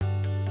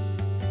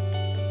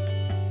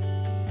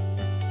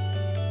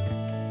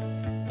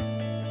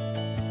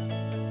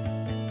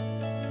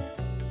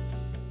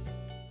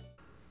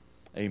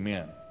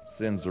Amen.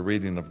 This ends the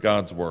reading of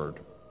God's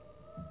Word.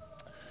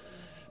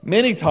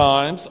 Many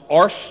times,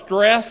 our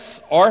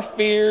stress, our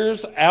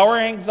fears, our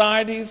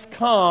anxieties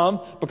come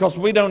because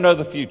we don't know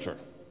the future.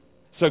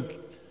 So,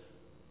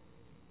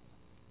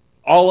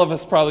 all of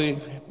us probably,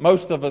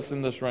 most of us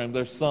in this room,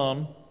 there's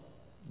some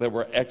that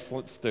were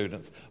excellent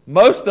students.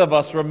 Most of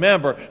us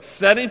remember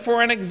sitting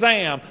for an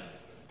exam,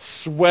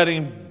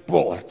 sweating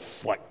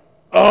bullets, like,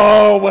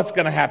 oh, what's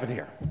going to happen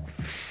here?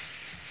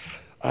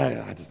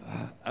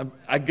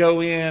 I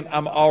go in,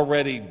 I'm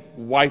already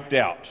wiped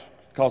out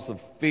because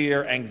of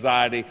fear,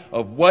 anxiety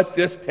of what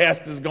this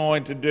test is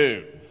going to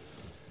do.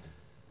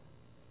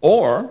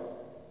 Or,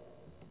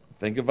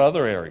 think of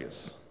other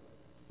areas.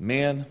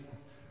 Men,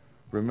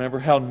 remember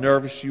how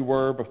nervous you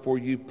were before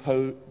you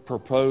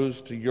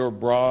proposed to your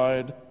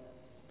bride?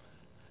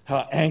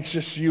 How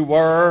anxious you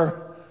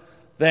were?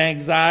 The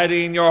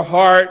anxiety in your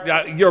heart,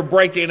 you're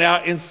breaking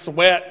out in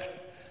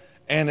sweat,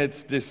 and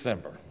it's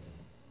December.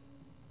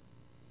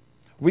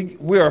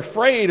 We're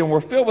afraid and we're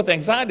filled with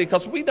anxiety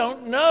because we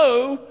don't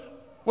know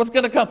what's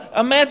going to come.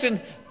 Imagine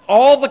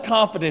all the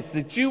confidence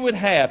that you would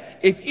have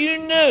if you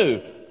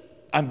knew,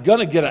 I'm going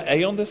to get an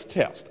A on this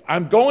test.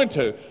 I'm going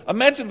to.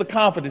 Imagine the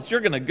confidence. You're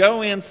going to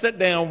go in, sit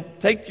down,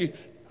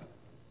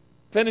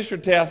 finish your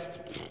test,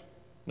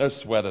 no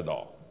sweat at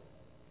all.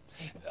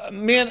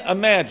 Men,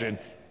 imagine,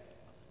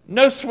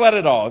 no sweat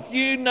at all. If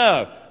you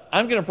know,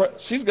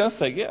 she's going to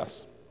say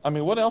yes. I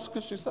mean, what else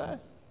could she say?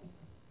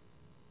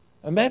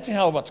 Imagine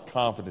how much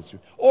confidence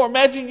or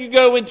imagine you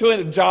go into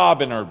a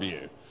job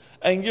interview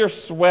and you're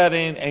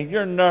sweating and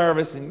you're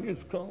nervous and you're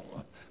going,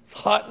 it's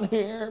hot in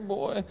here,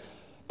 boy.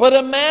 But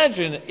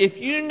imagine if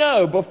you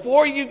know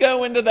before you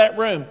go into that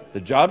room,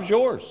 the job's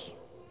yours.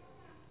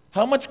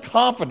 How much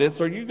confidence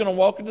are you going to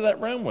walk into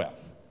that room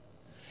with?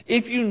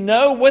 If you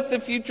know what the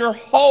future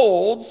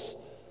holds,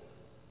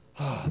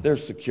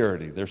 there's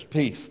security, there's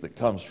peace that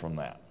comes from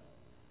that.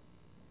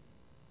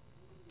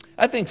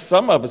 I think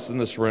some of us in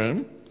this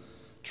room,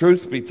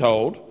 truth be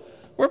told,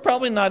 we're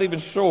probably not even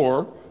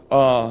sure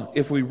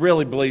if we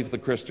really believe the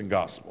Christian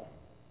gospel.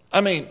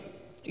 I mean,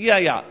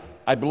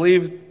 I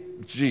believe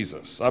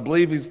Jesus. I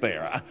believe he's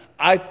there.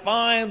 I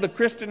find the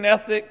Christian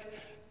ethic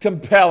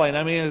compelling.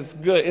 I mean, it's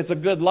good. It's a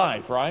good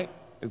life, right?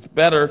 It's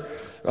better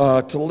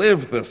to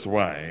live this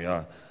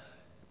way.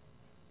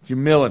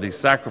 Humility,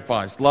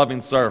 sacrifice,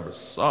 loving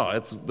service.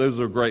 Those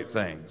are great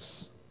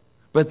things.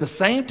 But at the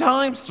same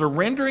time,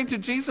 surrendering to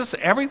Jesus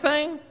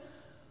everything,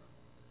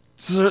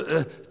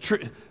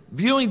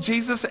 viewing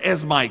Jesus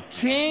as my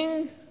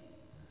king,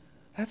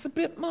 that's a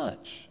bit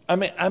much.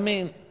 I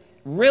mean,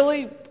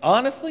 really,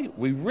 honestly,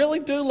 we really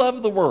do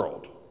love the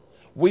world.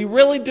 We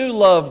really do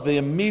love the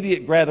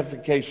immediate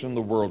gratification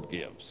the world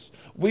gives.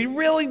 We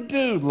really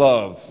do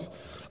love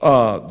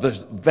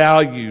the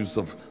values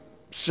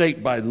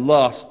shaped by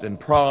lust and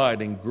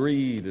pride and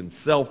greed and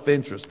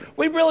self-interest.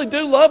 We really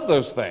do love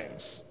those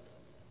things.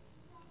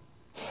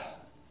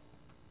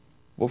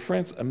 Well,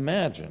 friends,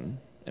 imagine,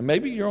 and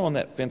maybe you're on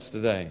that fence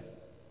today,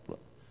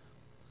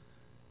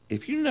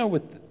 if you know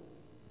what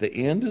the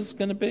end is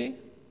going to be,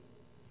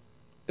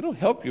 it'll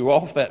help you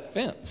off that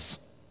fence.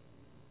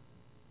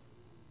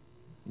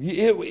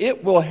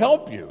 It will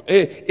help you.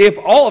 If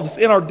all of us,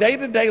 in our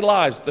day-to-day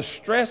lives, the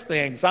stress, the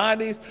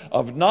anxieties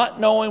of not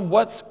knowing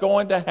what's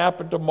going to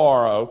happen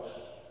tomorrow,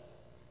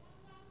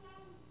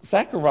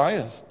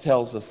 Zechariah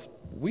tells us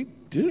we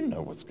do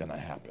know what's going to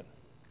happen.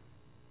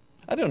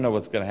 I don't know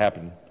what's going to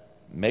happen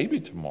maybe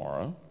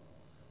tomorrow,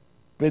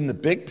 but in the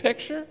big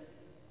picture,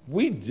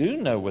 we do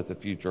know what the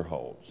future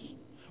holds.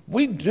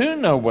 We do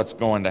know what's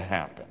going to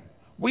happen.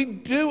 We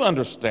do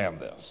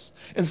understand this.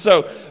 And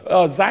so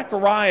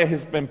Zechariah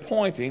has been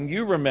pointing,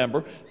 you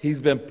remember,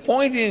 he's been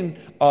pointing,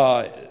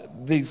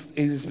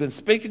 he's been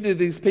speaking to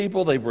these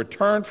people. They've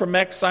returned from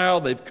exile.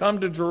 They've come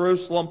to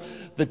Jerusalem.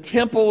 The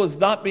temple is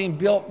not being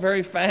built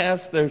very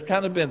fast. They've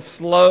kind of been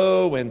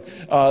slow, and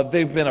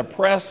they've been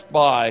oppressed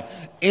by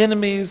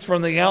enemies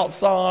from the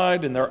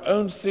outside and their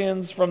own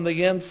sins from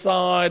the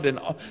inside. And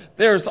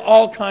there's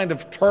all kind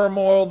of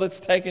turmoil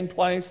that's taking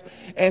place.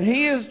 And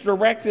he has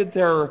directed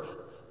their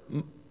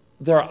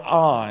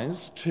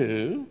eyes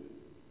to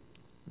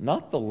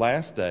not the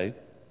last day,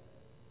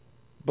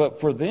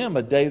 but for them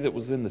a day that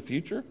was in the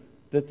future,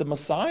 that the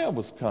Messiah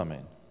was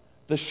coming.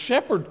 The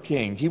shepherd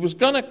king, he was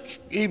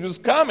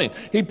coming.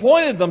 He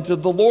pointed them to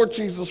the Lord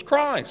Jesus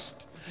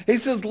Christ. He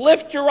says,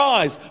 lift your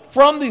eyes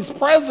from these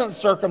present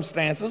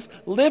circumstances.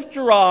 Lift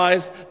your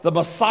eyes. The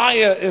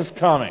Messiah is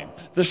coming.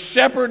 The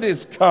shepherd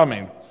is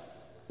coming.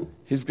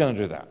 He's going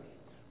to do that.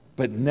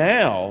 But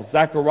now,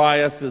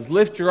 Zechariah says,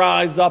 lift your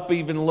eyes up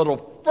even a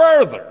little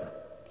further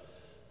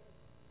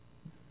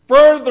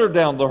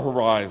down the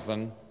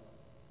horizon.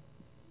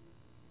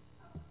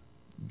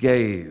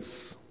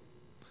 Gaze.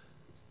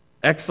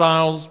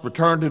 Exiles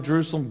return to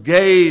Jerusalem.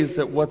 Gaze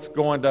at what's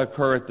going to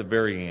occur at the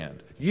very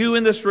end. You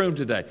in this room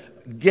today,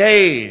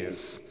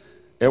 gaze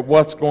at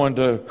what's going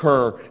to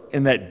occur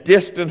in that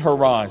distant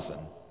horizon,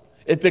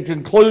 at the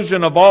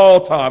conclusion of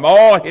all time,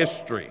 all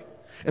history.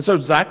 And so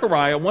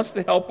Zechariah wants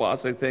to help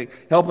us, I think,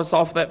 help us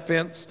off that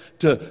fence,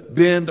 to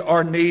bend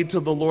our knee to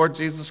the Lord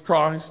Jesus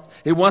Christ.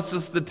 He wants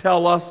us to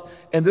tell us,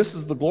 and this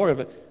is the glory of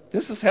it,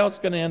 this is how it's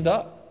going to end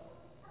up.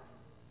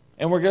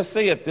 And we're going to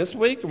see it this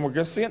week, and we're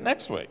going to see it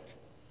next week.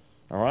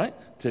 All right?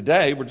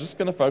 Today, we're just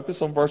going to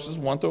focus on verses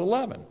 1 through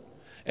 11.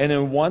 And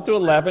in 1 through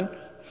 11,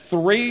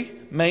 three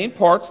main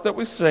parts that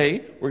we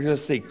see. We're going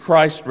to see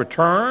Christ's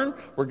return,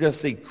 we're going to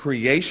see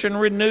creation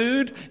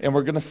renewed, and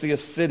we're going to see a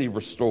city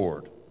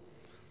restored.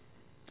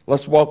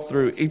 Let's walk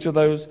through each of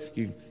those.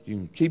 You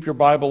can keep your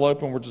Bible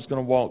open. We're just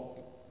going to walk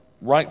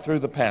right through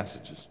the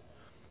passages,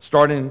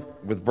 starting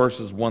with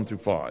verses 1 through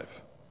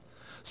 5.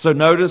 So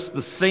notice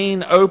the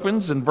scene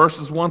opens in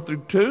verses 1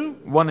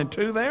 and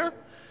 2 there.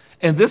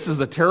 And this is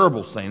a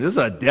terrible scene. This is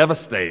a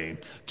devastating,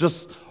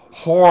 just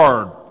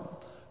hard,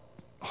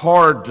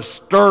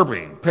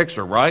 disturbing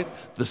picture, right?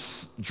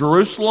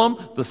 Jerusalem,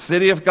 the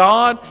city of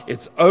God,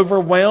 it's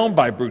overwhelmed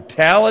by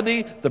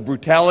brutality, the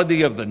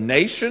brutality of the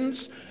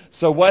nations.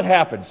 So what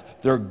happens?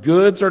 Their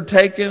goods are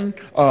taken,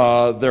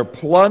 they're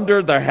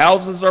plundered, their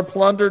houses are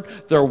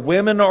plundered, their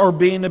women are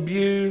being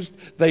abused.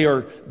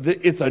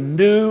 It's a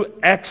new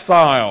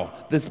exile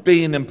that's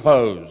being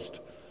imposed.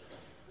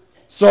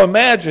 So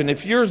imagine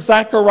if you're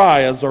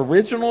Zechariah's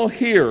original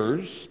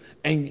hearers,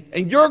 and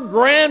your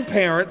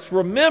grandparents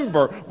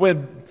remember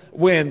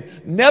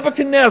when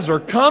Nebuchadnezzar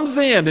comes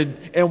in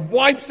and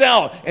wipes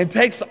out and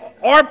takes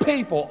our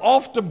people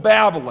off to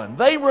Babylon.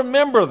 They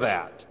remember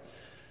that.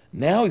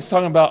 Now he's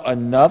talking about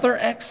another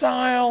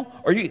exile?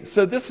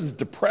 So this is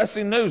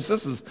depressing news.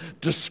 This is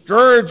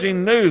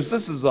discouraging news.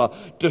 This is a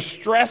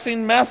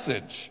distressing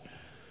message.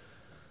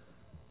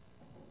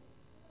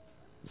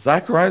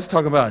 Zechariah's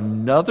talking about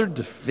another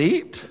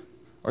defeat?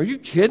 Are you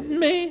kidding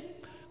me?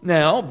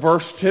 Now,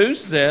 verse 2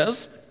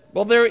 says,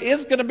 well, there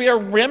is going to be a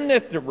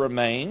remnant that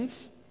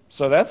remains,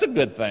 so that's a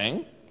good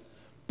thing.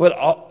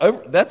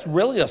 But that's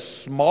really a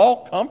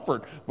small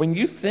comfort when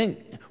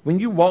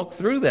you walk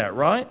through that,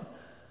 right?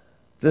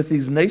 That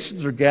these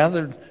nations are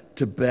gathered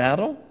to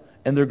battle,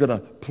 and they're going to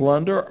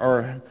plunder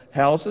our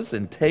houses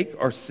and take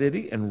our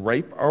city and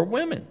rape our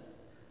women.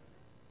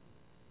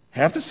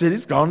 Half the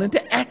city's gone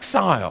into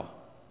exile.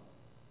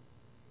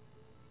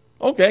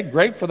 Okay,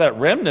 great for that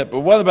remnant,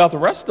 but what about the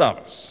rest of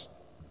us?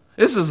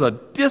 This is a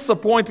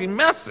disappointing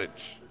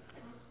message.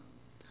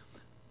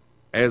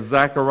 As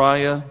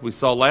Zechariah, we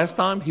saw last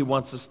time, he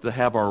wants us to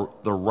have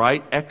the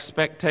right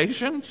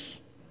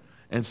expectations.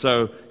 And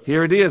so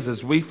here it is,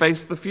 as we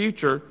face the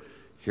future,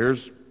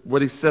 here's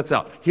what he sets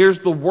out. Here's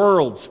the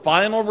world's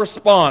final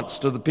response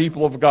to the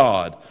people of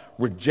God.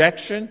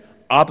 Rejection,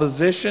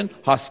 opposition,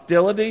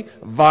 hostility,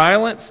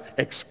 violence,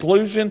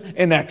 exclusion,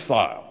 and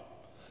exile.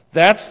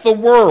 That's the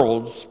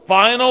world's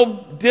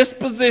final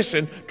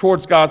disposition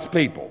towards God's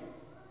people.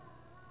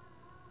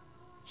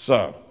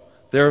 So,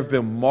 there have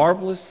been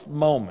marvelous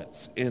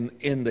moments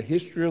in the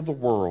history of the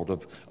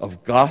world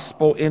of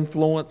gospel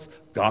influence,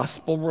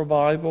 gospel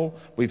revival.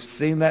 We've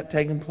seen that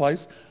taking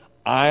place.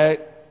 I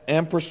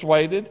am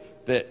persuaded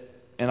that,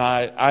 and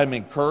I'm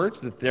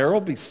encouraged that there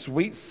will be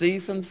sweet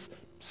seasons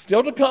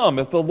still to come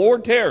if the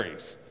Lord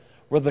tarries,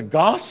 where the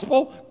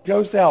gospel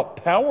goes out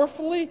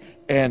powerfully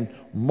and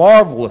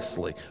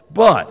marvelously.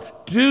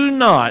 But do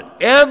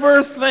not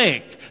ever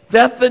think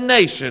that the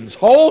nations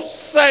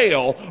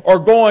wholesale are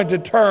going to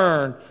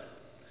turn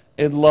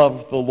and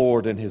love the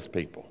Lord and his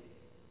people.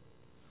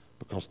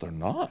 Because they're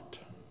not.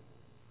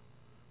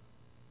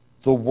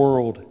 The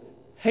world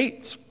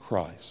hates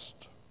Christ.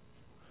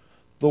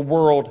 The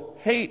world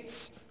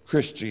hates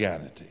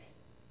Christianity.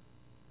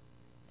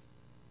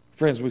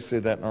 Friends, we see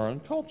that in our own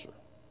culture,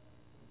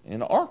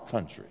 in our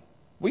country.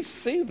 We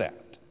see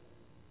that.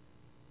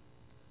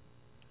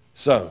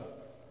 So,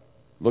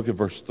 look at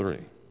verse 3.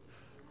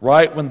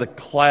 Right when the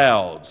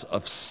clouds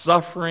of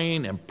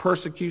suffering and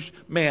persecution,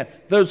 man,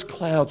 those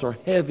clouds are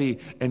heavy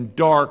and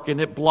dark,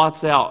 and it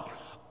blots out.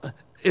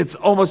 It's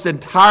almost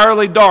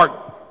entirely dark.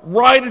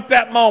 Right at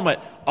that moment,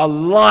 a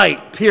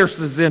light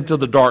pierces into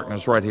the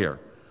darkness right here.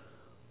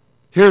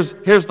 Here's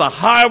the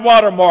high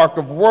water mark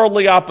of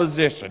worldly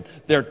opposition.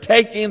 They're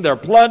taking, they're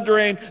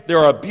plundering,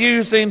 they're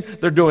abusing,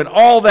 they're doing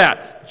all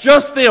that.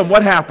 Just then,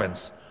 what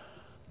happens?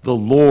 The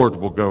Lord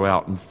will go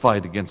out and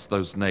fight against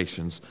those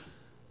nations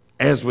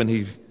as when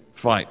he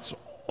fights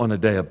on a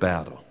day of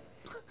battle.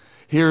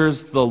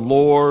 Here's the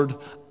Lord,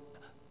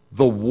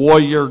 the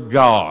warrior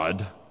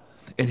God,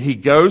 and he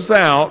goes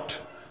out.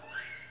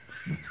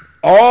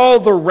 All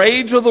the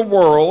rage of the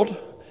world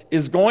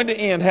is going to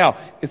end how?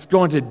 It's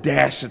going to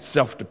dash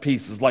itself to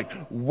pieces like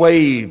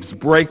waves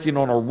breaking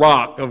on a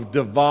rock of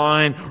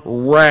divine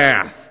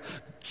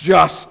wrath,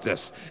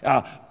 justice.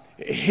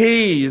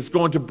 He is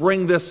going to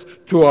bring this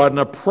to an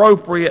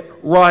appropriate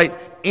right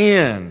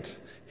end.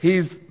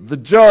 He's the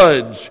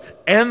judge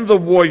and the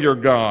warrior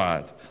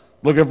God.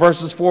 Look at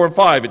verses 4 and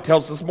 5. It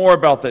tells us more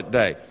about that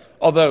day.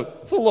 Although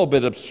it's a little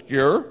bit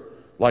obscure.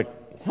 Like,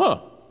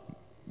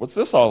 what's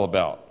this all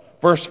about?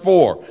 Verse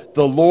 4,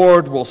 the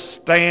Lord will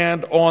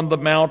stand on the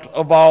Mount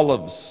of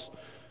Olives.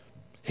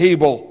 He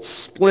will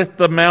split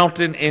the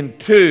mountain in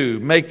two,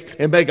 make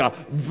a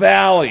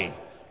valley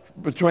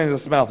between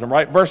this mountain,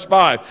 right? Verse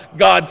 5,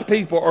 God's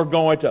people are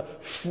going to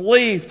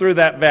flee through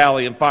that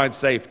valley and find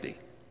safety.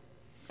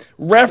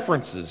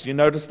 References, you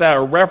notice that,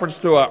 a reference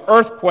to an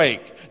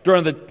earthquake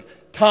during the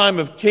time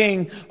of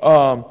King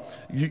Uzziah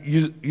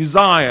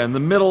in the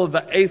middle of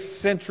the 8th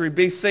century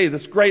BC,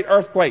 this great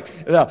earthquake.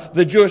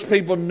 The Jewish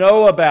people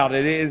know about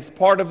it. It is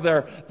part of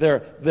their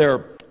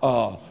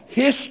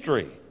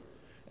history.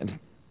 And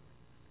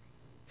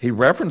he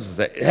references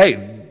it.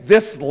 Hey,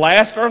 this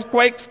last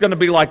earthquake's going to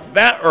be like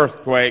that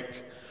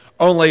earthquake,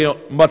 only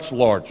much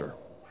larger.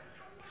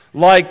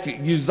 Like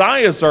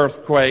Uzziah's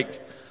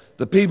earthquake,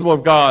 the people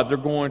of God, they're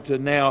going to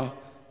now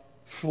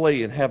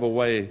flee and have a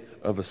way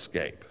of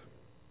escape.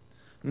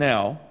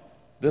 Now,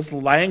 this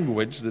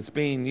language that's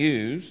being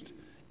used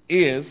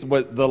is,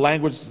 what the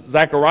language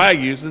Zechariah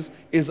uses,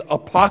 is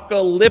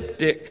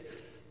apocalyptic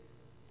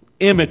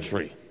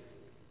imagery.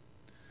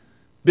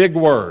 Big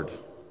word.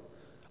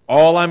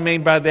 All I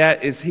mean by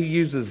that is he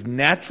uses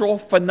natural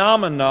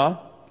phenomena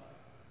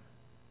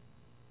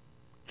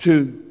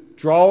to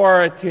draw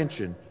our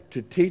attention,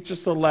 to teach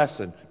us a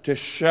lesson, to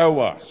show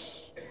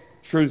us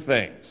true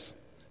things.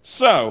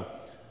 So,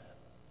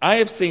 I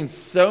have seen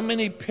so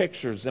many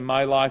pictures in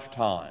my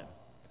lifetime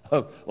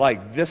of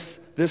like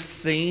this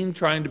scene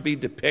trying to be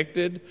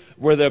depicted,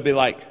 where they'll be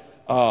like,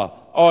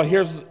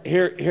 here's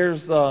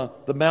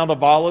the Mount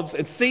of Olives,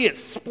 and see it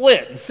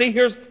split, and see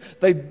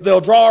they'll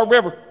draw a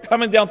river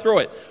coming down through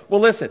it. Well,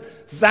 listen,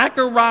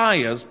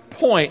 Zechariah's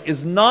point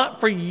is not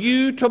for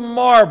you to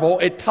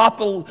marvel at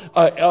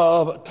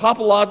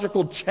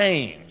topological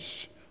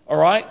change. All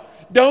right.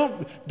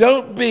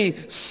 Don't be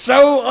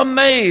so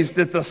amazed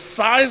at the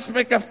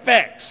seismic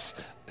effects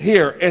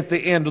here at the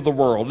end of the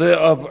world,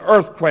 of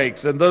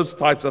earthquakes and those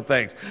types of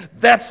things.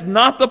 That's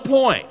not the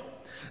point.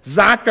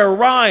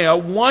 Zechariah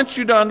wants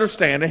you to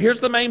understand, and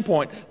here's the main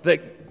point,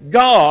 that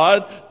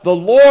God, the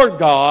Lord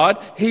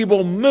God, he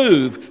will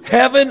move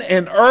heaven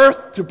and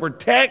earth to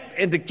protect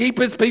and to keep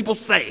his people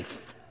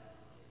safe.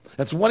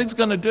 That's what he's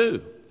going to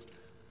do.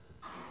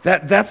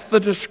 That's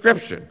the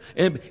description.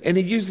 And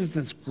he uses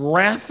this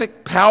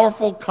graphic,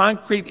 powerful,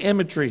 concrete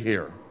imagery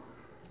here.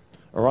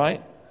 All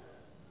right?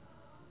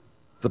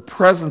 The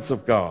presence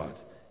of God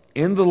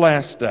in the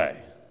last day.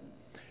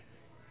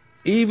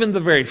 Even the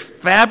very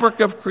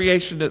fabric of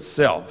creation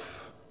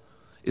itself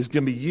is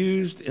going to be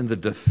used in the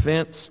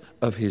defense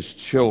of his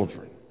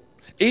children.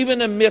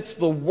 Even amidst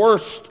the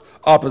worst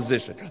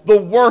opposition,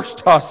 the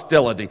worst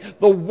hostility,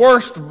 the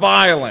worst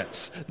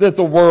violence that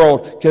the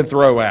world can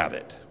throw at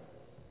it.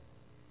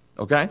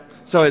 Okay?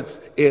 So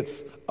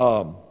it's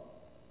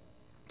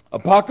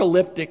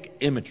apocalyptic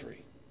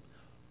imagery.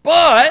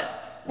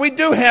 But we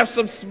do have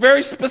some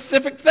very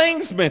specific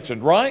things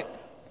mentioned, right?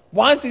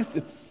 Why is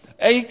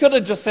he could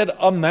have just said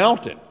a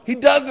mountain. He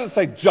doesn't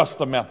say just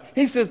a mountain.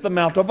 He says the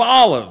Mount of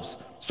Olives.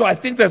 So I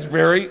think that's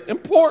very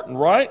important,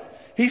 right?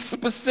 He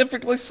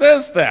specifically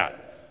says that.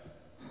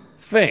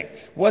 Think,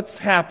 what's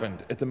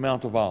happened at the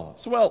Mount of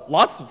Olives? Well,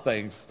 lots of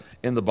things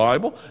in the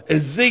Bible.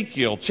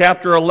 Ezekiel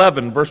chapter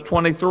 11, verse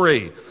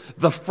 23.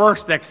 The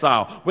first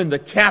exile, when the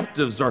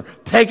captives are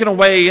taken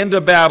away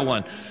into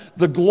Babylon.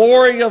 The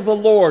glory of the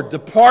Lord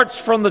departs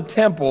from the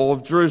temple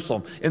of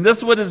Jerusalem. And this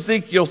is what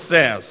Ezekiel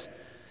says.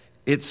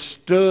 It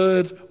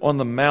stood on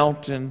the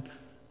mountain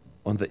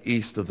on the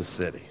east of the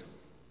city.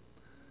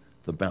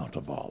 The Mount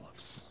of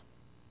Olives.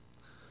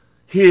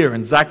 Here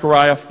in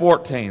Zechariah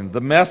 14,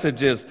 the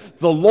message is,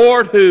 the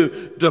Lord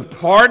who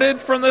departed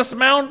from this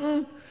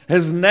mountain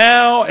has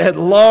now at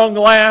long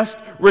last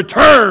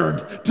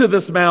returned to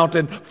this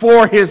mountain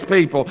for his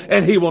people,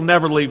 and he will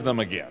never leave them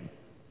again.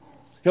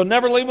 He'll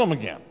never leave them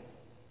again.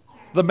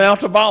 The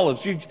Mount of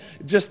Olives. You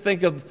just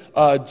think of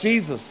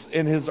Jesus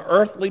in his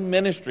earthly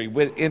ministry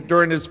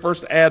during his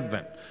first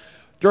advent.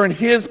 During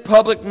his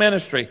public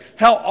ministry,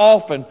 how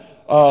often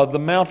the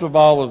Mount of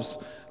Olives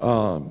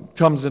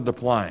comes into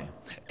play.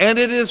 And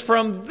it is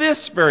from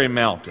this very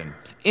mountain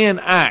in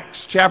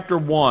Acts chapter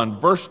 1,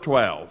 verse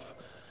 12,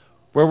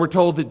 where we're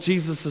told that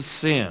Jesus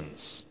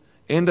ascends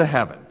into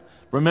heaven.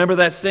 Remember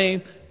that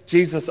scene?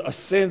 Jesus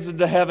ascends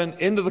into heaven,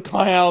 into the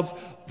clouds.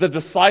 The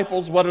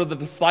disciples, what are the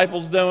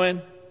disciples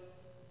doing?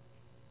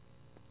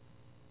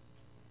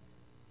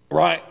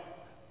 Right?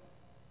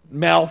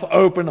 Mouth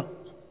open,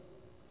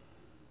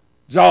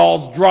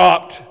 jaws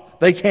dropped.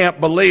 They can't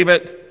believe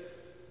it.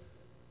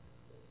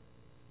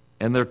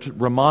 And they're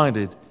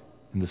reminded,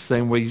 in the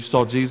same way you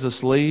saw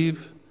Jesus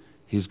leave,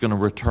 he's going to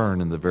return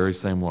in the very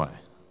same way.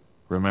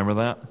 Remember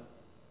that?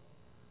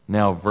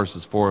 Now,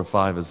 verses 4 and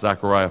 5 of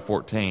Zechariah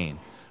 14,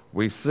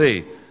 we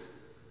see,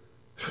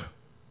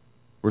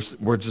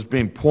 we're just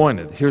being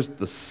pointed. Here's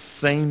the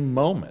same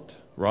moment,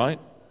 right?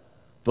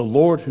 The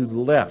Lord who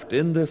left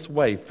in this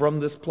way from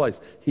this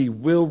place, he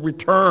will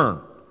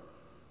return.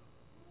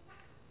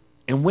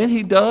 And when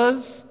he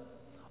does,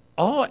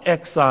 all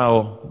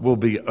exile will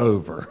be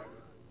over.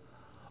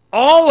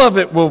 All of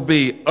it will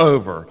be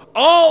over.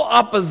 All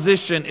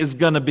opposition is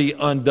going to be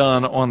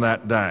undone on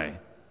that day.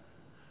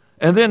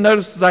 And then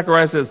notice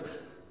Zechariah says,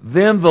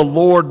 then the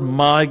Lord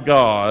my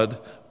God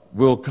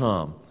will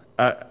come.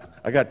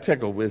 I got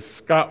tickled when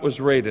Scott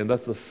was reading.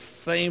 That's the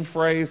same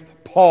phrase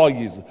Paul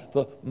uses.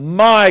 The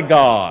my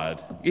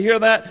God. You hear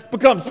that? It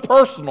becomes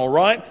personal,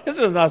 right? This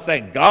is not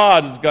saying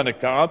God is going to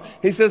come.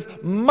 He says,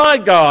 my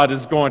God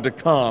is going to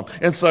come.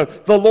 And so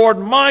the Lord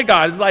my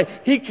God is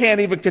like, he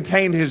can't even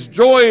contain his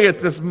joy at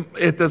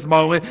this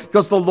moment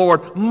because the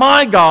Lord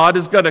my God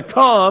is going to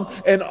come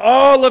and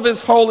all of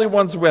his holy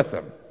ones with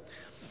him.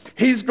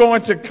 He's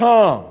going to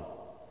come.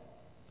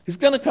 He's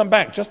going to come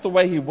back just the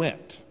way he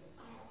went.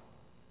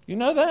 You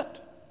know that?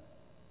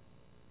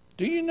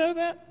 Do you know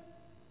that?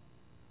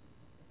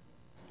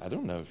 I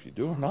don't know if you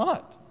do or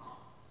not.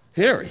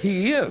 Here,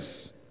 he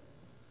is.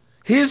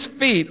 His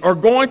feet are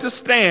going to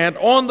stand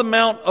on the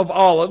Mount of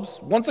Olives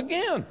once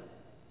again.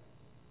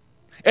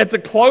 At the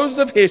close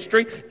of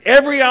history,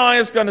 every eye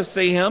is going to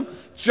see him.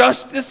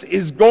 Justice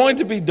is going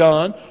to be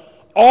done.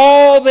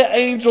 All the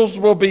angels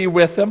will be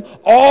with him.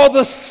 All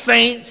the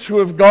saints who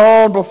have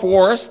gone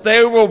before us,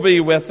 they will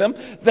be with him.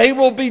 They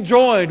will be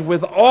joined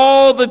with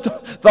all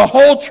the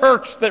whole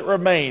church that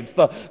remains,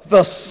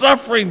 the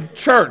suffering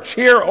church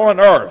here on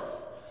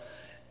earth.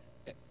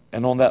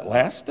 And on that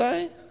last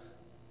day,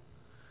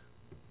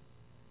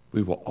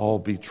 we will all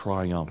be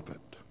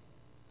triumphant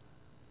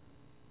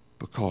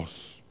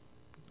because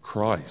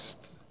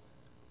Christ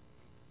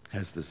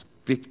has this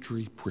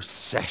victory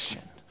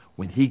procession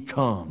when he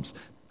comes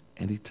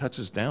and he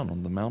touches down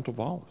on the Mount of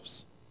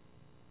Olives.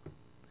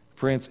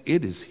 Friends,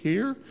 it is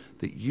here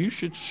that you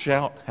should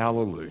shout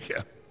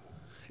hallelujah.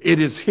 It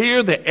is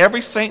here that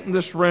every saint in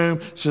this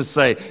room should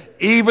say,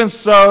 even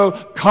so,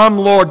 come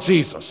Lord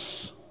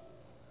Jesus.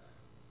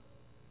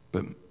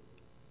 But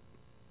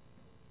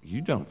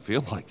you don't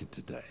feel like it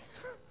today.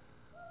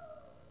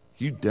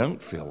 You don't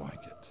feel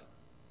like it.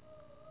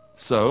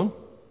 So,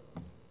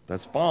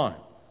 that's fine.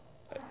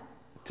 I'll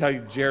tell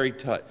you Jerry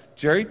Tutt.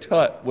 Jerry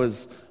Tutt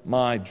was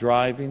my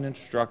driving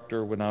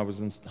instructor when I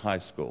was in high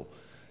school.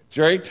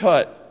 Jerry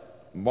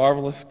Tutt,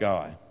 marvelous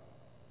guy.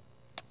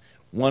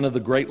 One of the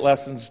great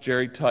lessons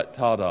Jerry Tutt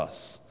taught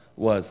us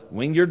was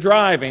when you're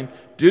driving,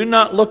 do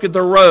not look at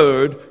the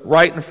road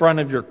right in front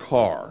of your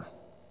car.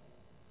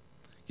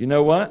 You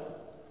know what?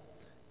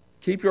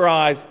 Keep your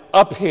eyes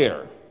up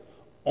here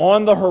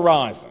on the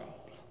horizon,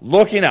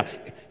 looking out.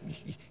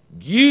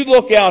 You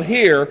look out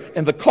here,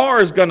 and the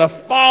car is going to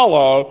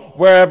follow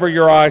wherever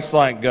your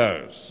eyesight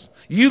goes.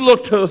 You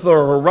look to the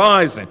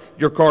horizon,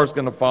 your car is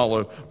going to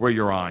follow where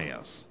your eye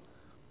is.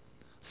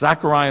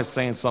 Zechariah is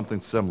saying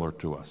something similar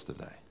to us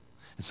today.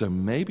 And so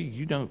maybe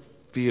you don't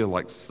feel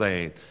like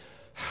saying,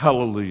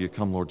 hallelujah,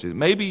 come Lord Jesus.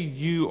 Maybe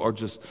you are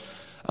just,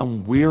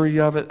 I'm weary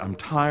of it, I'm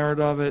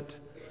tired of it.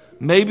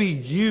 Maybe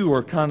you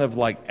are kind of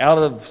like out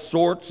of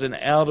sorts and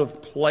out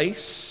of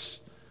place.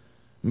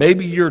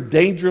 Maybe you're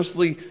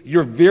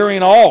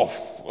veering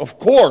off, of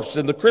course,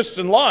 in the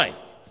Christian life.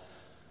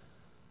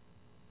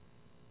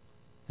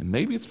 And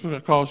maybe it's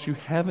because you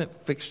haven't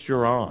fixed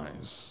your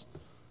eyes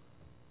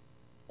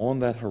on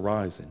that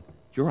horizon.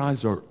 Your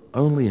eyes are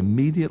only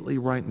immediately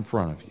right in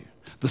front of you.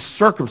 The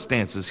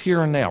circumstances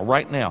here and now,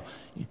 right now,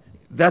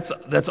 that's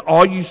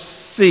all you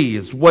see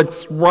is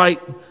what's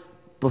right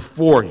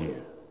before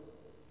you.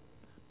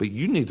 But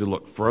you need to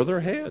look further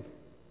ahead.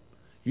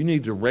 You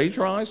need to raise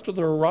your eyes to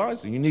the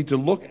horizon. You need to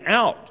look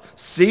out.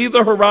 See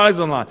the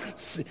horizon line.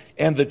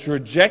 And the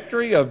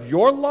trajectory of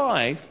your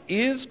life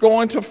is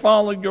going to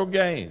follow your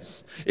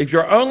gaze. If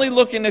you're only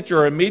looking at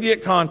your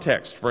immediate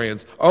context,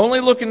 friends, only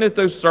looking at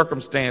those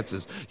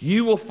circumstances,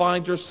 you will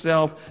find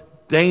yourself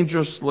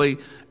dangerously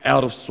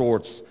out of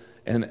sorts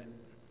and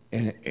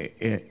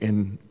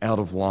out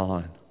of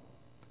line.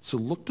 So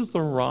look to the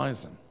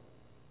horizon.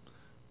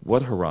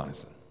 What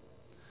horizon?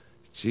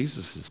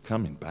 Jesus is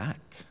coming back.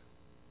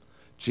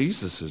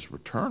 Jesus is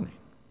returning.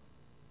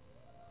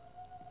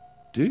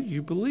 Do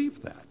you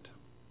believe that?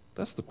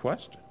 That's the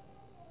question.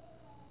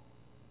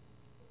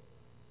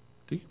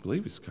 Do you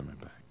believe he's coming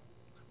back?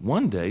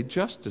 One day,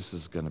 justice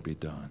is going to be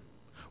done.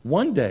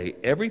 One day,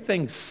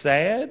 everything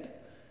sad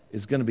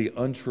is going to be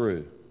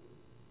untrue.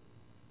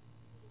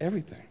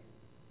 Everything.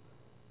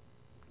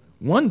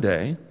 One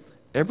day,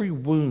 every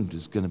wound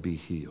is going to be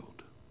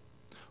healed.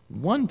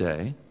 One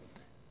day,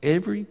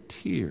 every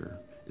tear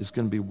is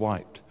going to be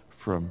wiped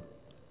from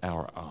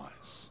our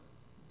eyes.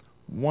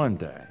 One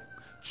day,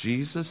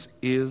 Jesus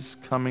is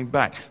coming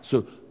back.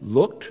 So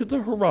look to the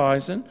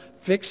horizon,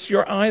 fix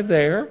your eye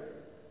there,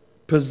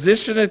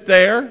 position it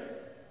there,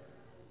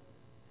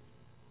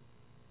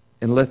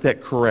 and let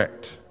that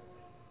correct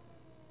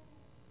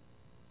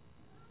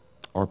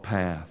our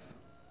path.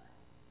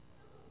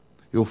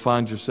 You'll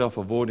find yourself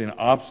avoiding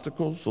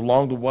obstacles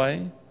along the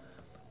way.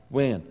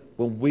 When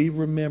we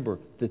remember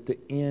that the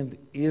end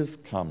is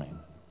coming,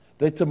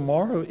 that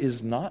tomorrow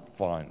is not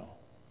final.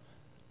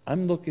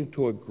 I'm looking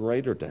to a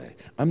greater day.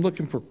 I'm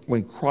looking for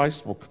when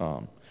Christ will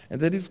come, and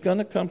that he's going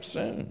to come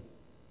soon.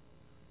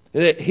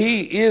 That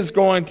he is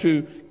going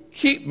to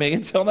keep me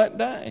until that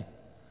day.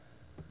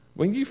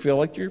 When you feel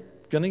like you're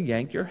going to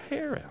yank your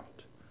hair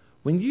out.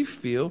 When you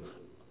feel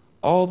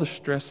all the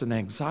stress and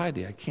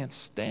anxiety. I can't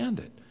stand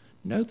it.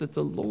 Know that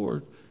the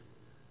Lord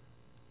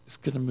is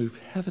going to move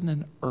heaven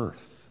and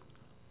earth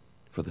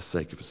for the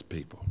sake of his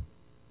people.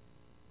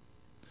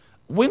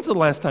 When's the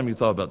last time you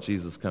thought about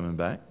Jesus coming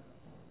back?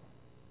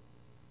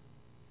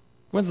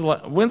 When's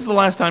the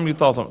last time you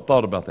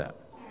thought about that?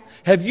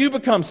 Have you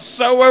become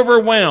so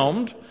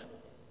overwhelmed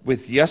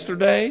with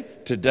yesterday,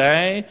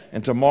 today,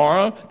 and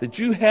tomorrow that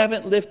you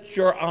haven't lifted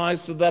your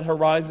eyes to that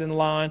horizon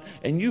line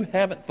and you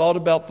haven't thought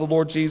about the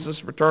Lord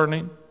Jesus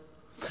returning?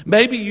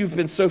 Maybe you've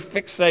been so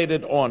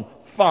fixated on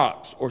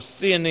Fox or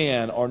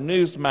CNN or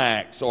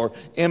Newsmax or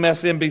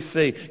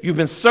MSNBC. You've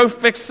been so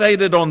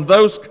fixated on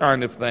those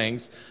kind of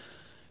things,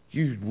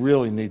 you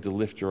really need to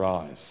lift your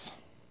eyes.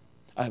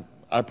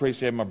 I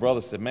appreciate my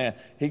brother said, man,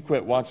 he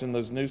quit watching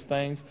those news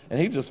things and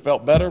he just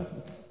felt better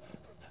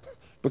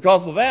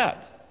because of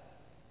that.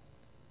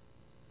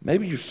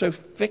 Maybe you're so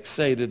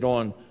fixated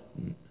on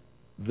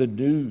the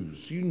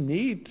news. You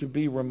need to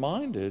be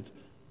reminded,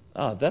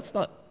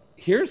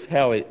 here's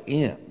how it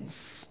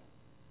ends.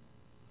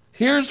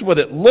 Here's what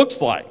it looks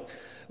like.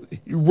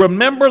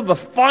 Remember the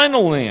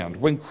final end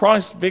when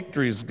Christ's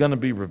victory is going to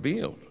be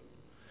revealed.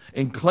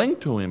 And cling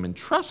to him and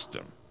trust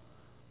him.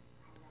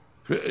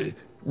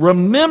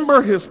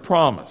 Remember his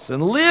promise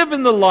and live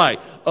in the light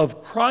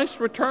of Christ's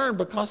return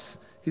because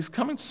he's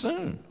coming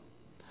soon.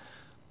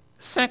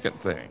 Second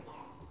thing,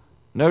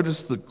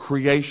 notice the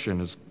creation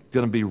is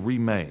going to be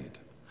remade.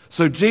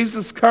 So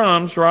Jesus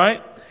comes,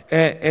 right?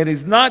 And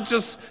he's not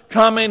just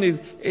coming,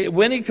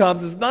 when he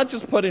comes, he's not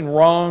just putting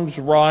wrongs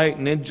right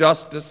and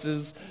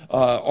injustices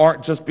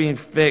aren't just being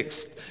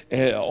fixed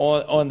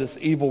on this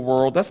evil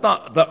world. That's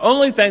not the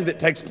only thing that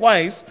takes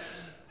place.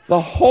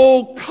 The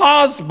whole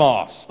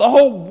cosmos, the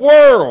whole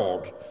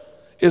world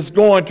is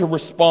going to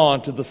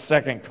respond to the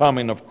second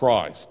coming of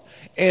Christ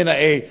in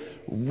a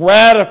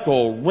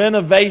radical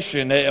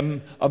renovation,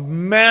 a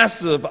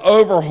massive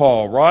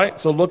overhaul, right?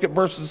 So look at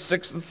verses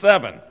 6 and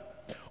 7.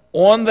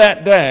 On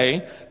that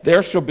day,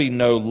 there shall be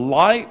no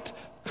light,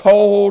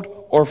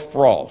 cold, or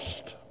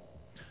frost.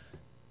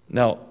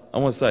 Now, I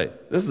want to say,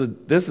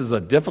 this is a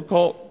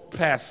difficult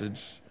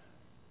passage.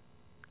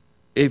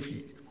 A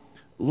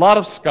lot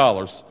of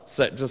scholars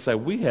just say,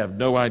 we have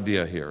no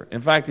idea here. In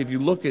fact, if you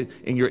look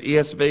in your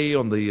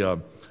ESV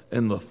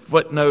in the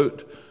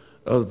footnote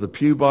of the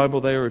Pew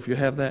Bible there, if you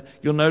have that,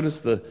 you'll notice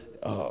the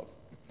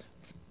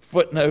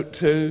footnote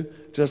 2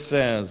 just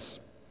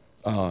says,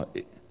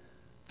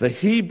 the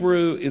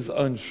Hebrew is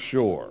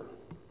unsure.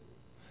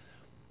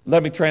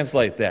 Let me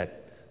translate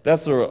that.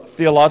 That's a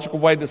theological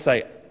way to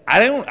say, I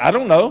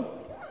don't know.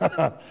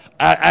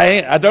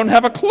 I don't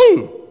have a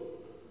clue.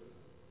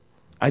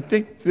 I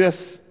think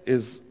this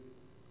is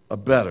a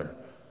better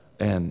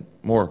and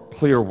more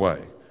clear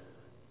way.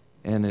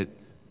 And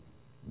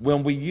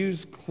when we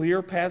use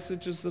clear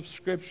passages of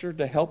Scripture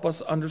to help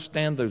us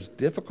understand those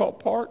difficult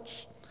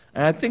parts,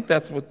 and I think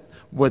that's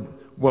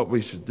what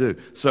we should do.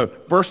 So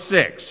verse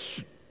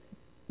 6,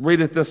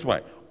 read it this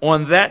way.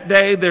 On that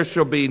day there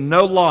shall be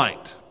no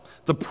light.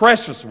 The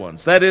precious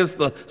ones, that is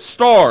the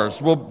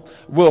stars,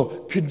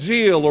 will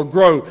congeal or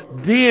grow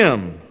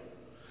dim.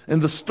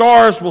 And the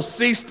stars will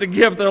cease to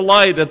give their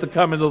light at the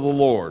coming of the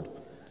Lord.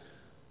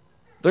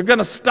 They're going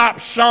to stop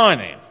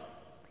shining.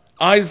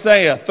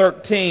 Isaiah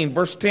 13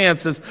 verse 10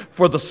 says,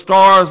 for the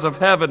stars of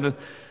heaven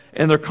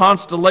and their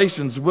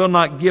constellations will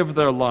not give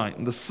their light.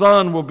 And the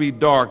sun will be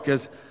dark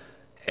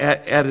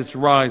at its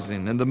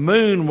rising, and the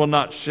moon will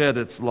not shed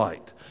its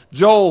light.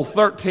 Joel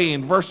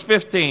 13 verse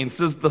 15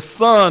 says, the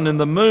sun and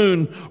the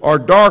moon are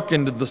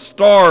darkened, and the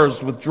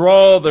stars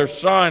withdraw their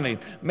shining.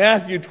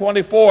 Matthew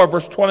 24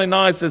 verse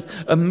 29 says,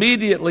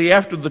 immediately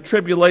after the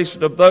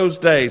tribulation of those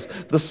days,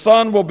 the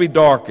sun will be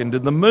darkened,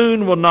 and the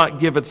moon will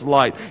not give its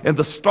light, and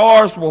the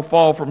stars will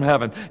fall from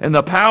heaven, and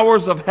the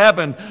powers of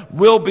heaven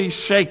will be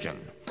shaken.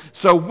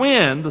 So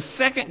when the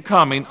second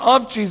coming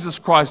of Jesus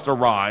Christ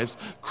arrives,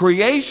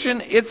 creation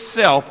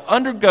itself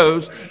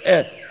undergoes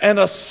an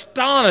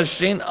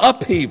astonishing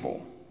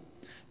upheaval.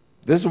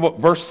 This is what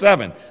verse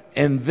 7,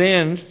 and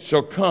then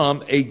shall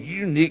come a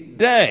unique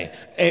day.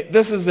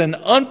 This is an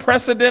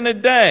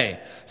unprecedented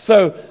day.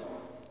 So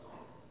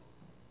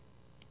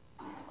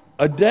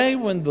a day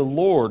when the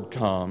Lord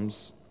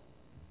comes,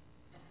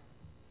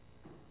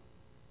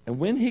 and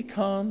when he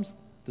comes,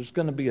 there's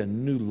going to be a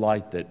new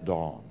light that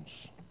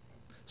dawns.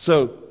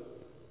 So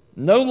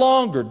no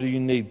longer do you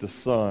need the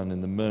sun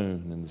and the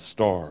moon and the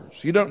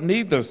stars. You don't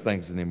need those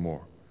things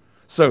anymore.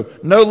 So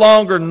no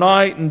longer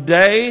night and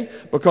day,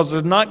 because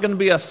there's not going to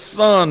be a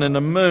sun and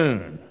a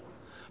moon.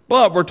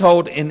 But we're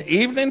told in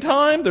evening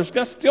time, there's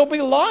going to still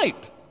be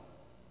light.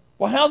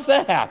 Well, how's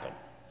that happen?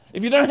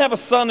 If you don't have a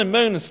sun and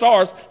moon and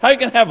stars, how are you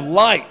going to have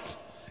light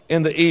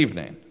in the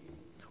evening?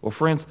 Well,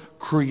 friends,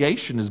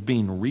 creation is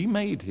being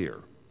remade here.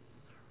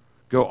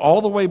 Go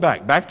all the way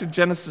back to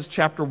Genesis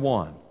chapter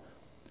 1.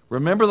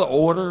 Remember the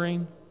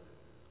ordering?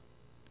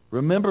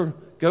 Remember,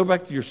 go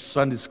back to your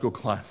Sunday school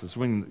classes.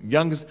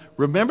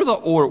 Remember the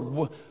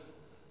order.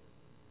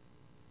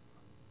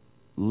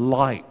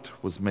 Light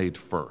was made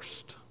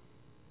first.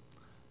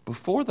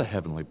 before the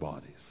heavenly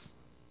bodies.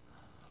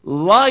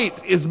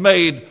 Light is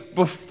made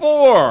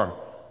before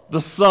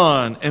the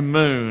sun and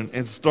moon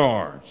and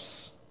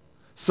stars.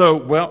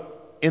 So,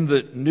 in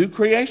the new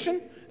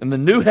creation, in the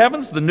new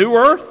heavens, the new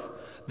earth,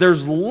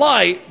 there's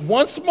light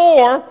once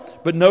more,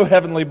 but no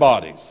heavenly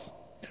bodies.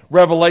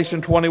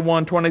 Revelation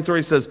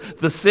 21:23 says,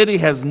 the city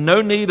has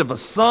no need of a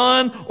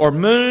sun or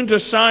moon to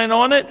shine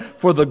on it,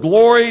 for the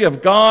glory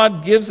of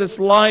God gives its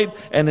light,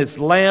 and its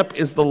lamp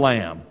is the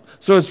Lamb.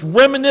 So it's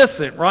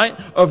reminiscent, right,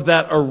 of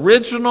that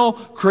original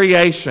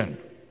creation.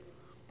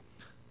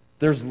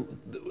 There's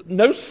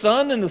no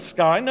sun in the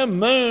sky, no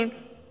moon,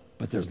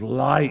 but there's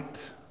light.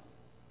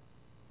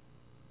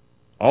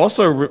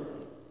 Also,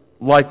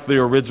 like the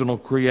original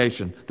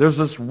creation, there's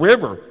this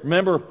river.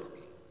 Remember,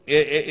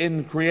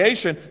 in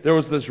creation, there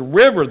was this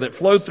river that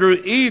flowed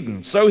through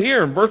Eden. So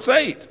here in verse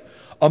 8,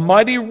 a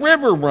mighty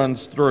river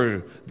runs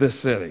through this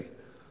city.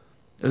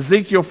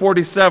 Ezekiel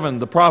 47,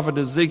 the prophet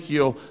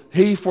Ezekiel,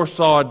 he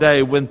foresaw a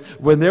day when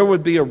there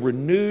would be a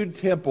renewed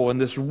temple,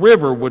 and this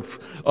river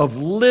of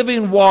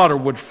living water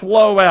would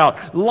flow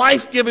out,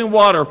 life-giving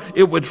water.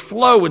 It would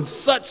flow in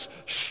such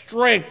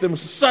strength and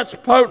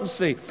such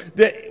potency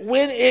that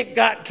when it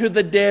got to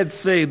the Dead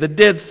Sea,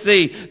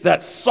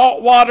 that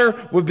salt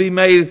water would be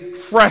made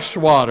fresh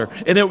water,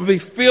 and it would be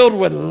filled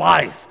with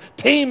life,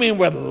 teeming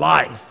with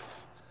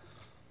life.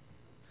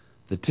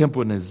 The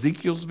temple in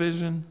Ezekiel's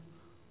vision,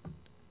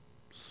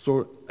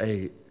 sort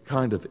a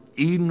kind of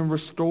Eden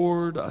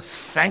restored, a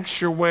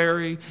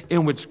sanctuary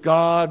in which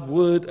God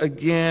would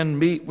again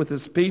meet with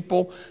his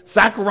people.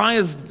 Zechariah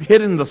is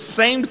hitting the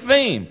same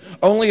theme,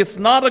 only it's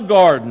not a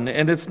garden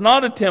and it's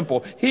not a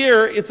temple.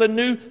 Here it's a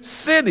new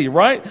city,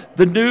 right?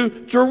 The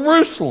new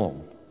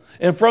Jerusalem.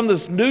 And from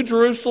this new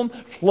Jerusalem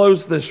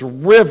flows this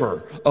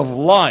river of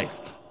life.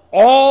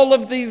 All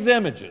of these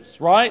images,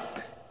 right?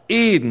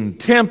 Eden,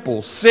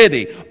 temple,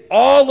 city,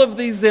 all of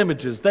these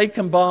images, they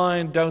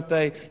combine, don't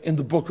they, in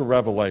the book of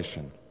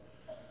Revelation.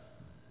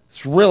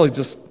 It's really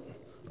just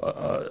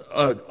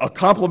a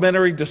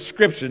complementary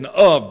description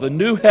of the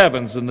new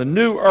heavens and the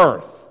new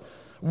earth.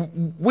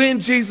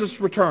 When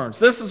Jesus returns,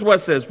 this is what it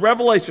says,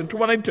 Revelation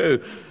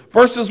 22,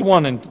 verses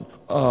 1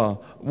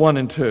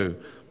 and 2.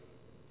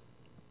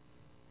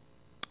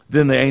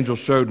 Then the angel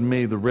showed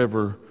me the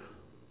river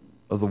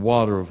of the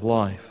water of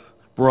life,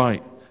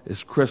 bright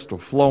is crystal,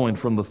 flowing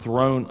from the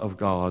throne of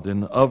God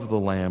and of the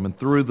Lamb, and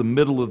through the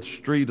middle of the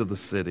street of the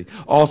city.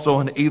 Also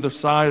on either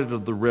side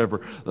of the river,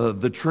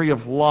 the tree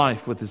of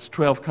life with its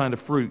 12 kind of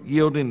fruit,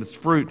 yielding its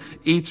fruit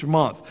each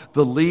month.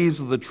 The leaves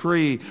of the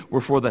tree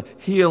were for the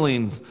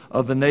healings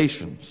of the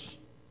nations.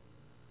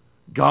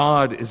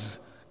 God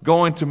is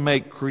going to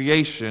make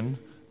creation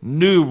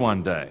new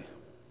one day.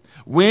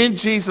 When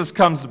Jesus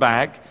comes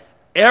back,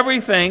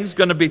 everything's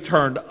going to be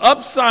turned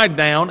upside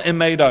down and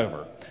made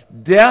over.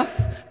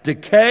 Death,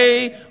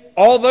 decay,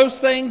 all those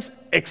things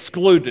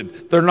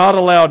excluded. They're not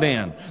allowed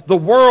in. The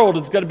world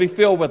is going to be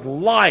filled with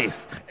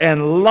life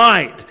and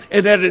light.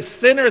 And at its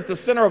center, at the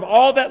center of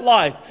all that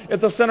life,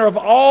 at the center of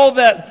all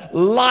that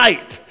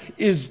light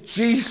is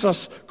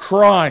Jesus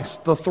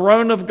Christ, the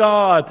throne of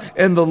God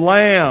and the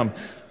Lamb.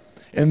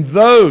 And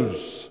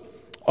those,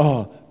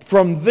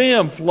 from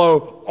them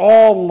flow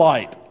all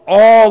light,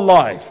 all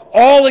life,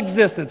 all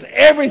existence,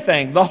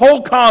 everything, the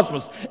whole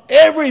cosmos,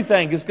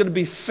 everything is going to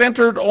be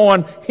centered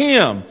on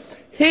him.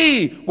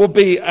 He will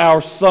be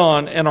our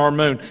sun and our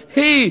moon.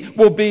 He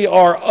will be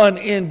our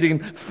unending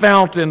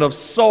fountain of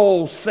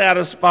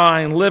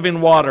soul-satisfying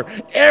living water.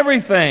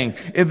 Everything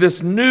in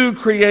this new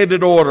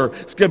created order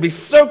is going to be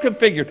so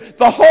configured.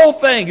 The whole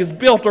thing is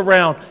built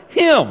around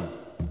him.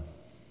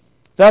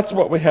 That's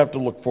what we have to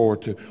look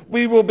forward to.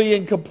 We will be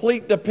in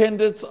complete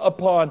dependence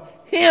upon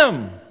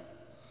him.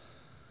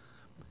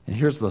 And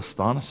here's the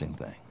astonishing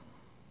thing.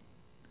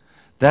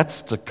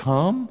 That's to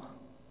come.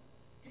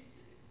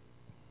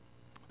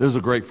 There's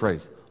a great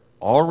phrase.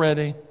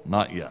 Already,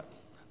 not yet.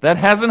 That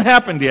hasn't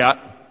happened yet,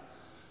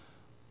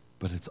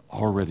 but it's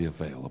already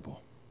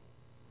available.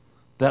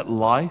 That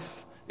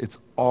life, it's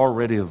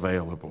already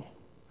available.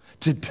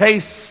 To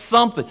taste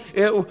something.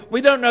 We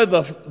don't know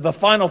the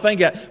final thing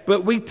yet,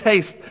 but we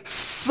taste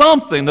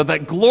something of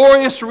that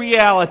glorious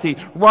reality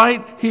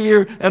right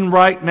here and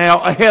right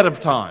now ahead of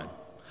time.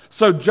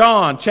 So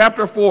John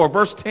chapter 4,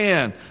 verse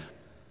 10,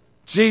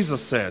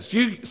 Jesus says,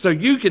 so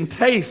you can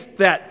taste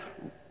that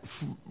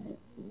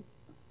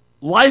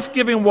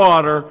life-giving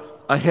water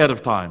ahead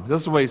of time.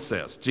 This is the way he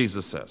says,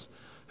 Jesus says,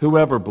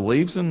 whoever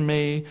believes in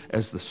me,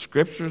 as the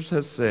scriptures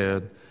has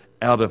said,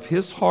 out of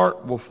his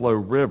heart will flow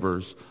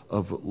rivers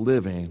of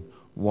living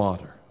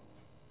water.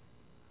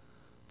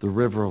 The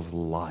river of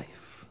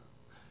life.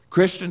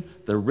 Christian,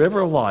 the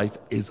river of life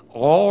is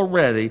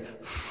already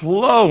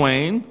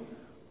flowing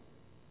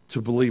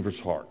to believers'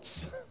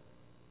 hearts.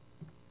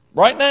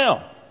 Right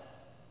now,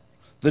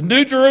 the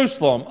New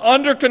Jerusalem,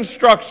 under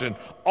construction,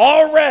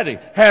 already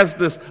has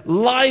this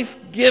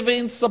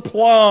life-giving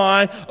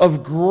supply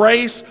of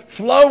grace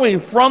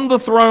flowing from the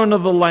throne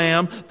of the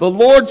Lamb, the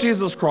Lord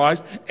Jesus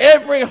Christ.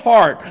 Every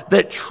heart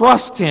that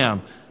trusts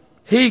him,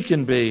 he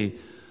can be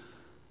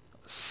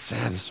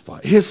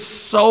satisfied. His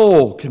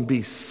soul can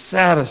be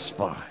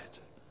satisfied.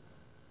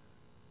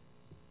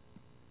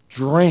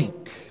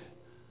 Drink.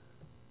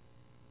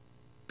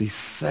 Be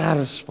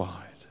satisfied.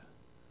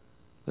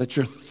 Let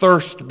your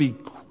thirst be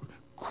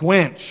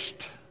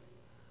quenched.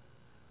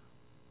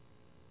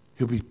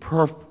 He'll be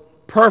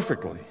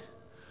perfectly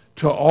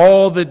to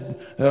all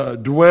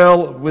that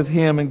dwell with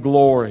him in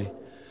glory.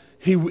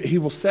 He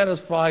will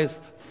satisfy us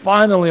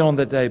finally on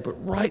the day, but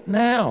right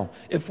now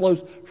it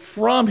flows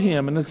from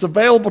him and it's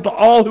available to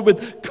all who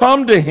would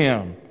come to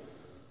him.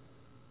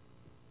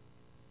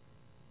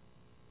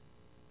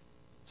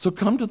 So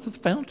come to the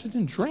fountain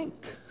and drink.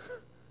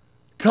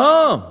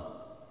 Come.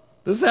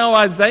 This is how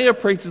Isaiah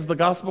preaches the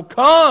gospel.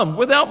 Come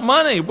without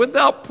money,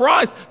 without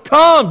price.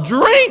 Come,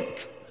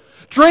 drink.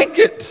 Drink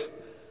it.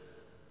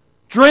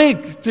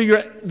 Drink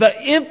to the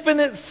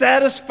infinite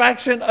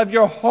satisfaction of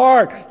your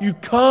heart. You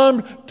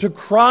come to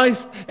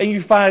Christ and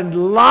you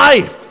find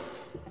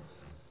life.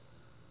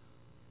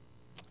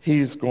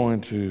 He's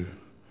going to,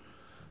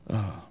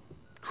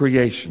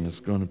 creation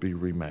is going to be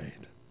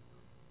remade.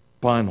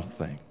 Final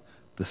thing,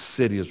 the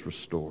city is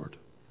restored.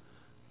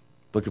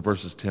 Look at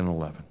verses 10 and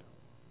 11.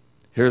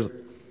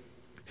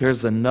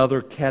 Here's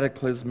another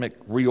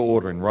cataclysmic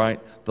reordering, right?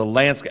 The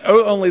landscape.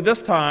 Oh, only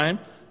this time,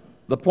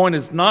 the point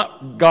is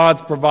not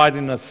God's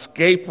providing an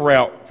escape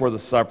route for the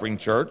suffering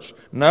church.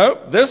 No,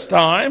 this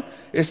time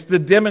it's to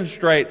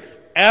demonstrate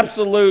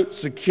absolute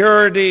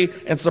security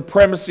and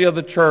supremacy of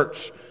the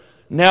church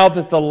now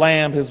that the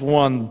Lamb has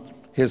won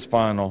his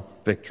final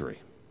victory.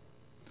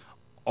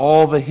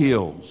 All the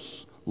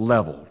hills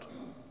leveled.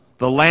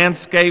 The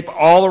landscape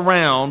all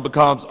around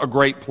becomes a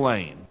great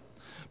plain.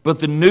 But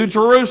the New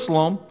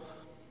Jerusalem,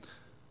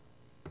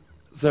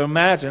 so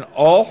imagine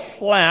all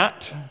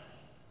flat,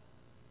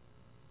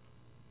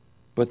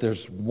 but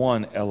there's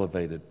one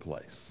elevated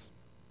place.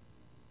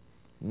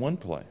 One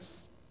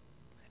place.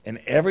 And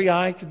every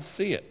eye can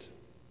see it.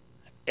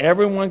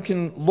 Everyone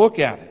can look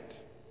at it.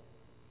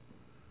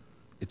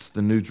 It's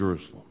the New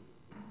Jerusalem.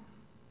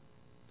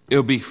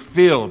 It'll be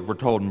filled, we're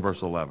told in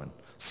verse 11.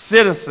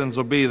 Citizens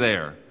will be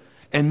there.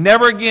 And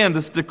never again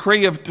this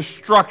decree of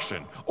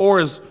destruction, or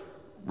as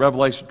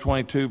Revelation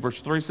 22 verse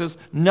 3 says,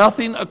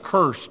 nothing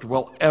accursed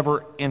will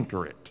ever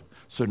enter it.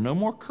 So no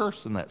more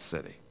curse in that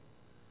city.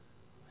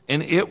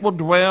 And it will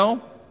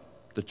dwell,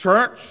 the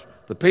church,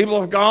 the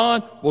people of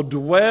God will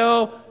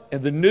dwell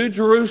in the New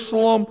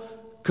Jerusalem,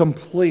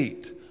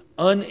 complete,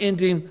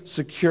 unending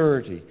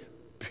security,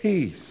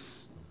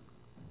 peace,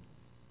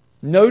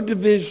 no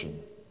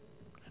division,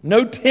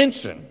 no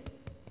tension.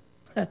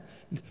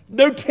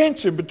 No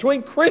tension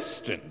between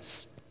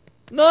Christians.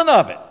 None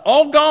of it.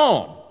 All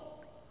gone.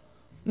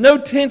 No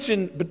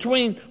tension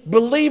between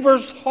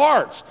believers'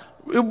 hearts.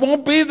 It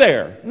won't be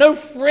there. No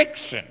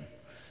friction.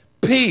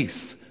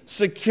 Peace,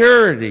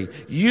 security,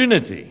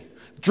 unity.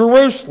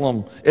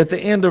 Jerusalem, at the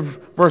end of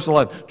verse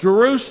 11,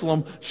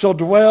 Jerusalem shall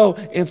dwell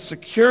in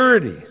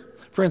security.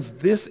 Friends,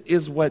 this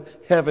is what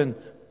heaven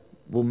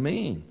will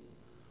mean.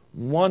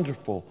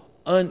 Wonderful,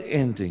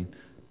 unending,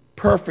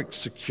 perfect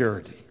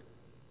security.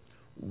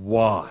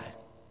 Why?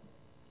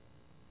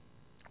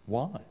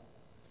 Why?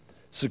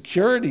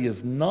 Security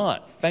is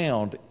not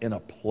found in a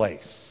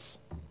place.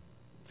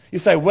 You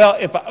say, well,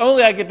 if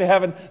only I get to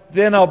heaven,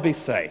 then I'll be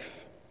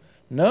safe.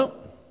 No.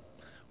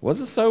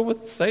 Wasn't so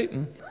with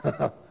Satan.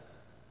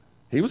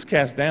 He was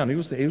cast down. He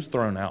was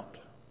thrown out.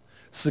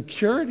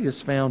 Security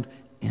is found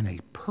in a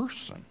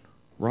person,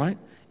 right?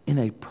 In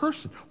a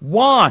person.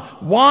 Why?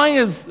 Why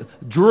is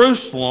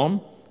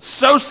Jerusalem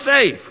so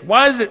safe?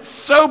 Why is it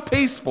so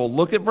peaceful?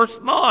 Look at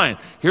verse 9.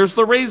 Here's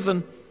the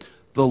reason.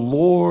 The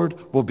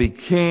Lord will be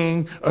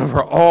king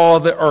over all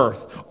the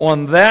earth.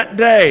 On that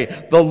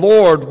day, the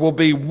Lord will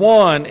be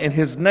one and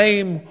his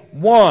name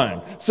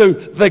one. So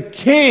the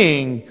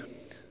king,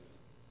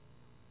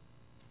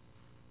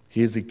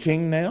 is he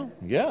king now?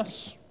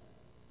 Yes.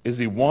 Is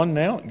he one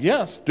now?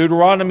 Yes.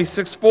 Deuteronomy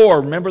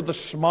 6:4. Remember the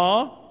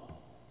Shema?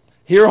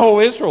 Hear, O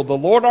Israel, the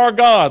Lord our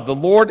God, the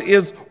Lord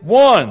is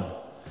one.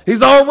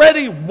 He's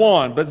already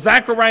won. But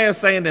Zechariah is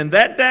saying in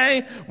that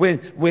day,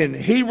 when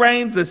he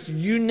reigns, this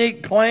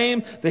unique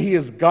claim that he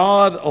is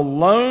God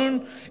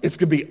alone, it's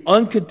going to be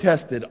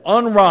uncontested,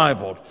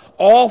 unrivaled.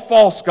 All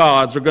false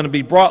gods are going to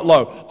be brought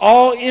low.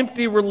 All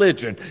empty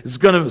religion is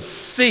going to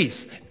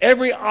cease.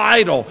 Every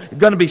idol is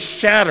going to be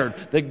shattered.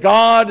 That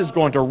God is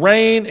going to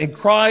reign in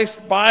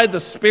Christ by the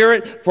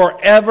Spirit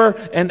forever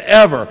and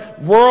ever.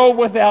 World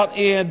without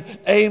end.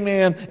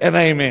 Amen and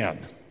amen.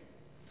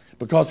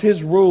 Because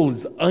his rule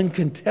is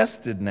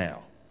uncontested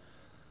now.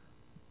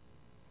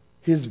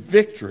 His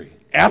victory,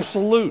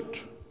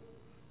 absolute,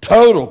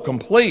 total,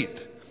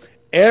 complete.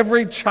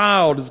 Every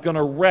child is going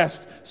to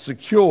rest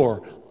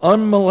secure,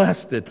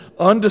 unmolested,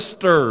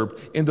 undisturbed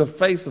in the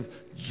face of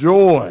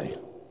joy.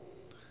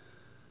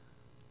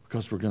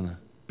 Because we're going to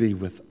be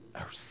with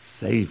our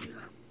Savior.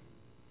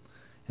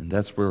 And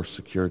that's where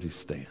security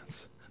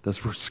stands.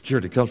 That's where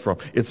security comes from.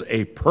 It's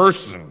a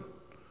person,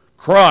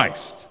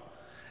 Christ.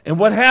 And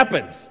what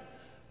happens?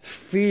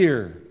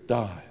 Fear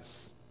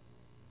dies.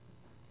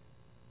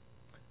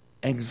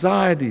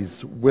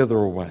 Anxieties wither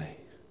away.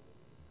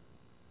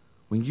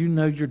 When you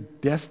know your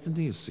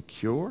destiny is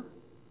secure.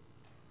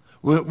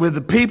 With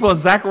the people in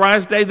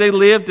Zechariah's day, they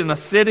lived in a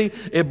city.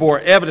 It bore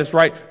evidence,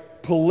 right?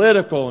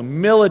 Political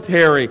and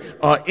military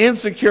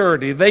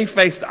insecurity. They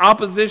faced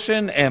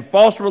opposition and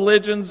false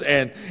religions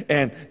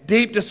and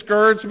deep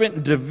discouragement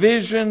and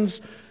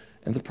divisions.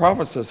 And the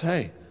prophet says,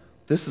 hey,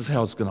 this is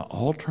how it's going to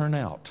all turn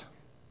out.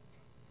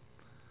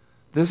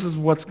 This is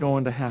what's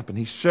going to happen.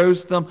 He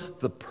shows them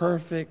the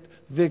perfect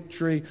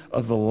victory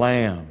of the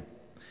Lamb.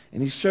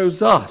 And he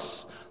shows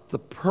us the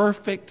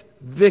perfect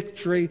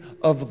victory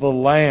of the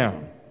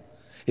Lamb.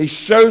 He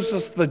shows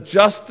us the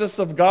justice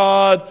of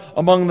God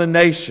among the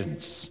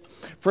nations.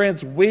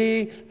 Friends,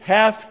 we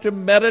have to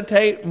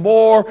meditate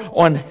more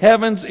on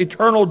heaven's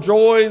eternal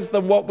joys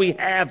than what we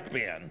have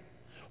been.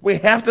 We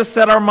have to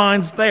set our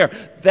minds there.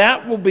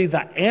 That will be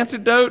the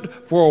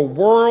antidote for a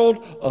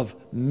world of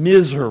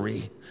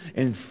misery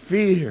and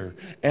fear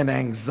and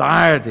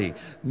anxiety.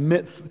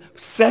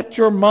 Set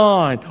your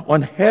mind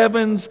on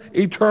heaven's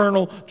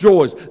eternal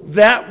joys.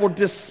 That will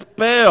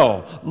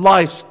dispel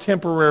life's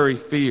temporary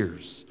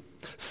fears.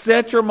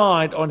 Set your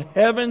mind on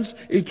heaven's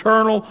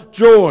eternal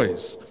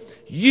joys.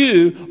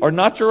 You are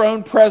not your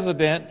own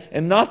president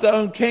and not the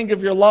own king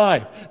of your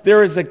life.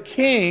 There is a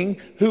king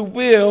who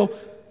will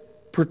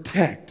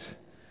protect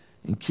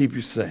and keep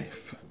you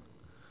safe.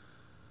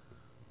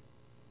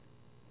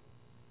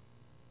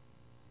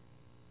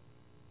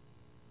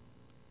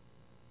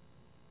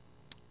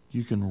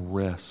 You can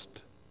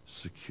rest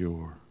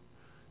secure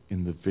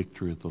in the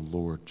victory of the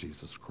Lord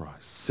Jesus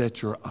Christ.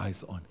 Set your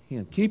eyes on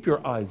him. Keep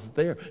your eyes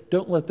there.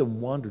 Don't let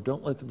them wander.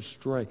 Don't let them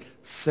stray.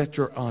 Set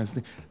your eyes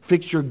there.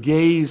 Fix your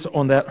gaze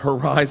on that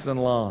horizon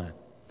line.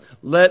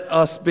 Let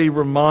us be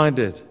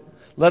reminded.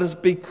 Let us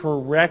be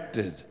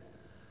corrected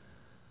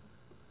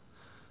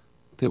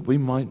that we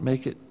might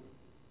make it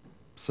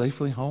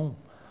safely home.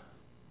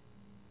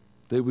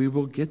 That we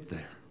will get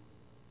there.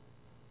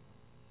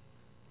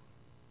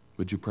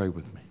 Would you pray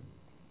with me?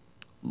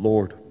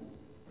 Lord,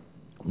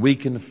 we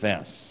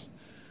confess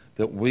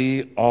that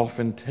we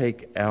often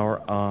take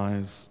our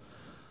eyes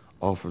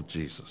off of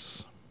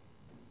Jesus.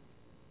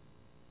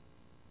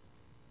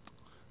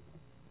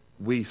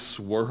 We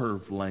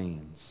swerve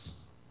lanes.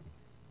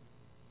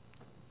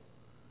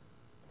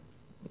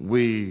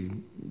 We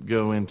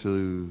go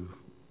into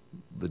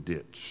the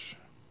ditch.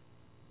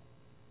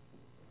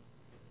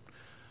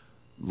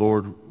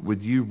 Lord,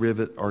 would you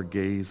rivet our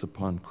gaze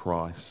upon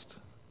Christ,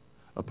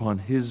 upon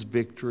his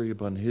victory,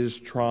 upon his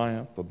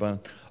triumph,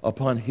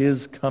 upon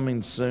his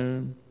coming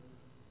soon?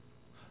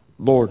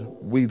 Lord,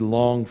 we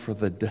long for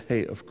the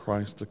day of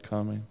Christ's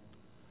coming.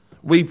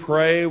 We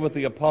pray with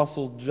the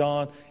Apostle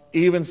John,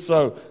 even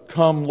so,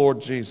 come,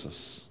 Lord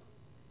Jesus.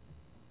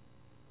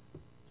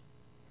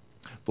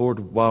 Lord,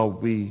 while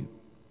we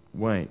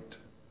wait,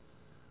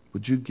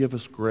 would you give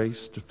us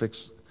grace to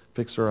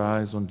fix our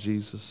eyes on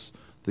Jesus,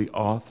 the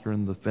author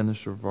and the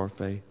finisher of our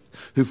faith,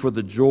 who for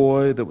the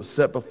joy that was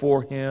set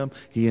before him,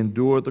 he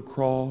endured the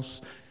cross,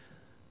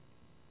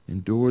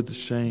 endured the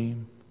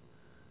shame.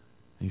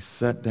 He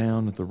sat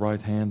down at the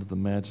right hand of the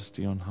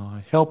Majesty on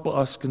high. Help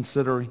us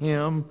consider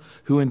him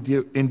who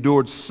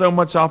endured so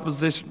much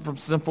opposition from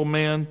sinful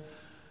men,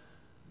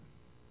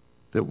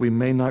 that we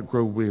may not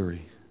grow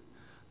weary,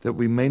 that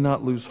we may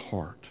not lose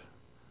heart.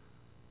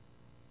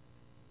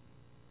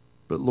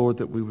 But Lord,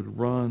 that we would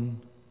run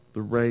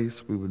the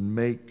race, we would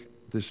make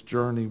this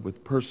journey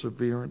with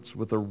perseverance,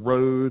 with a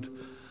road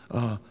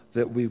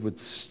that we would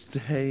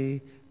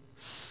stay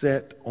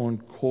set on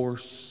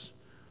course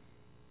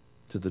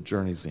to the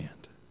journey's end.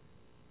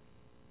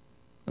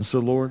 And so,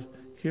 Lord,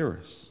 hear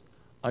us.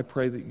 I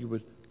pray that you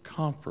would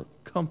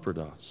comfort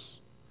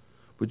us.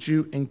 Would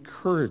you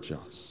encourage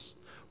us?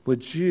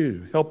 Would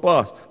you help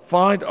us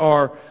find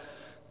our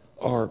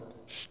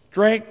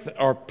strength,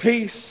 our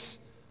peace,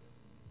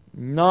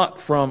 not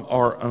from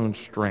our own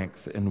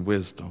strength and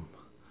wisdom,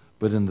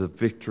 but in the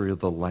victory of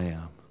the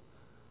Lamb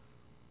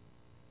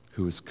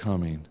who is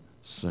coming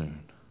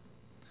soon.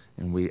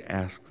 And we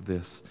ask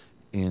this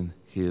in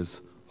his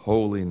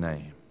holy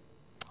name.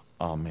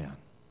 Amen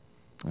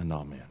and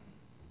amen.